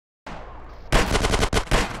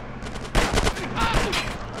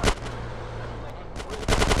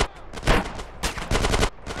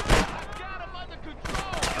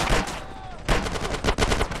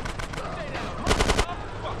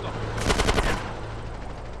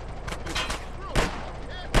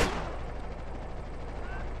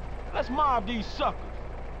Let's mob these suckers.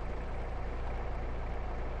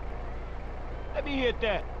 Let me hit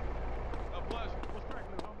that. A pleasure. What's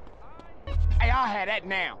cracking, homie? Hey, I'll have that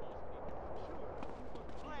now.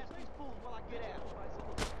 Blast these fools while I get out.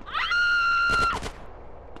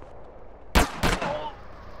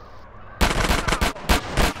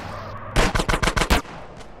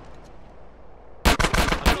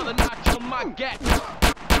 Another notch on my gat.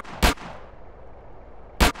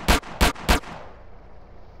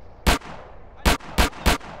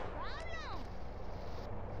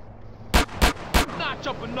 Notch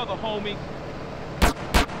up another, homie.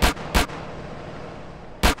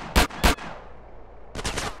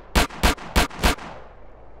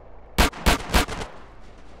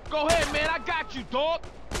 Go ahead, man. I got you, dog.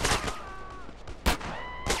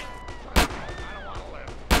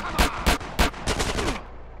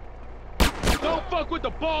 Don't fuck with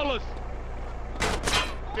the ballers.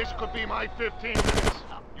 This could be my 15 minutes.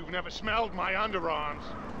 You've never smelled my underarms.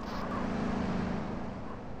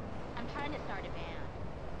 I'm trying to start a band.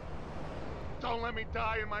 Don't let me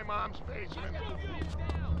die in my mom's basement. Can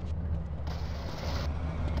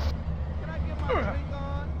I get my drink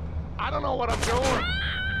on? I don't know what I'm doing.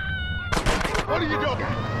 What are you doing?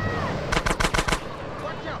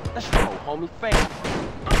 Watch out. Let's go, homie. Fast.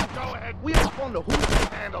 Go ahead. We up on the hoop.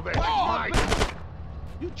 Handle this. Oh, Mike.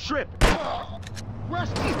 You tripping. Rush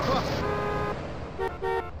these buckets.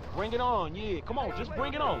 Bring it on, yeah. Come on, just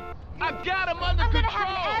bring it on. I got him under I'm gonna control. have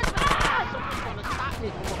an asthma! Someone's gonna stop me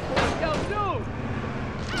from recording. Yo, dude.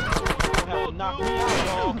 Don't have to knock me out,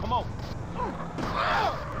 dog. Come on.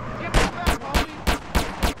 Get me back, homie.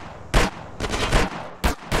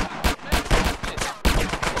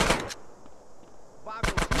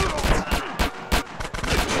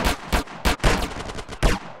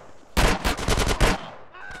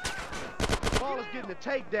 Baller's getting the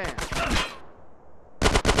takedown.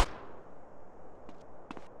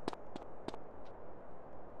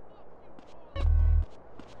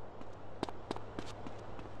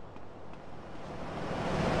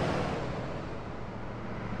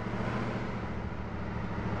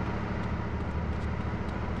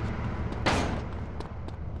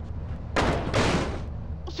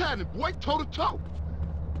 What's happening, boy? Toe to toe.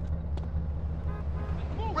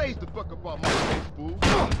 Raise the fuck up on my face,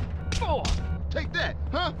 fool. Take that,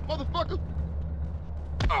 huh, motherfucker?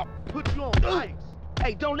 Put you on ice.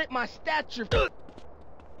 Hey, don't let my stature.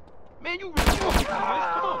 Man, you ridiculous. Come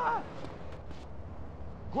on.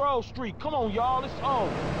 Grove Street. Come on, y'all. It's on.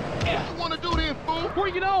 What you wanna do then, fool?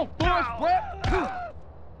 Bring it on, Forrest Prep.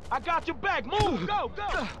 I got your back. Move. Go,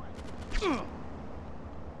 go.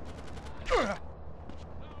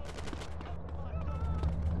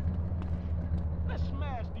 Let's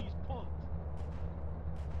smash these punks.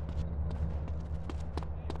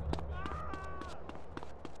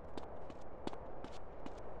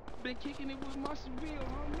 Been kicking it with my surreal,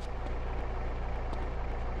 homie.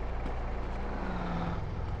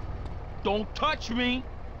 Don't touch me.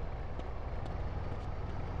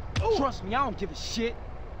 Ooh. Trust me, I don't give a shit.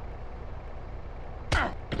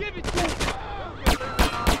 Give it to me.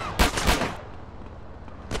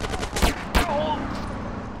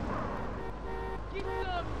 Get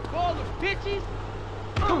some ball of bitches.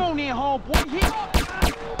 Come on in, homeboy. Hit.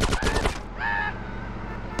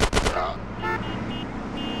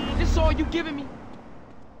 This all you giving me?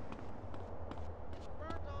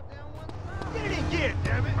 Get it in gear,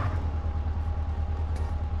 damn it.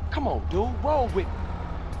 Come on, dude. Roll with me.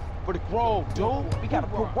 For the Grove, dude. We gotta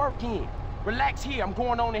put work in. Relax here. I'm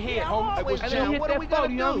going on ahead, homie. Hey, And now, then hit what that are we gonna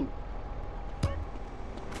 40, do? homie.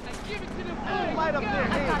 Hey, give it to them boys. Light up their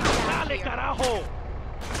hands. Dale, carajo.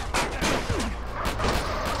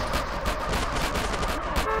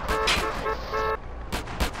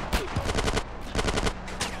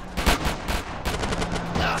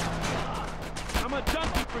 I'm a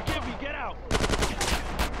junkie. Forgive me. Get out.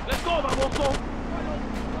 Let's go, baboso.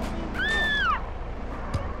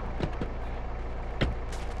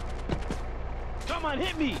 Come on,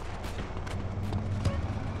 hit me.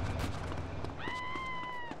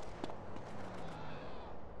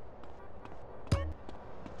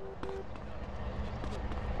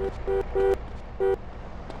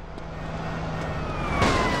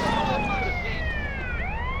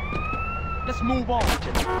 Let's move on.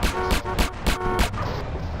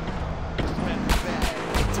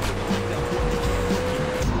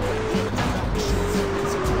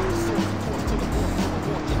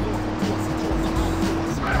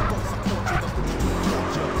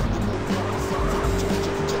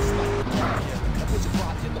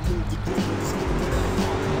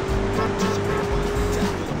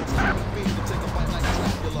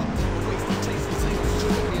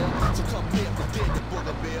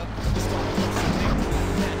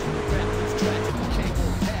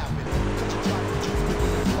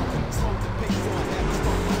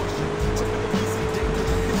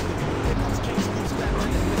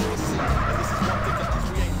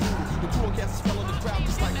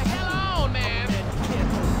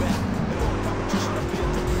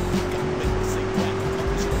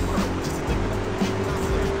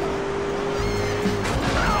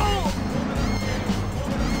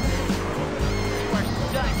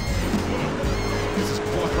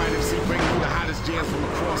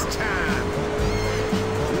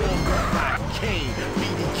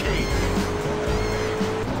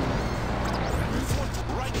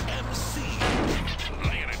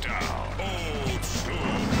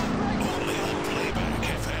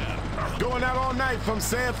 Going out all night from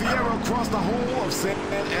San Fierro across the whole of San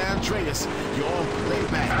Andreas. You're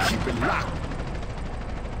laid back, keep it locked.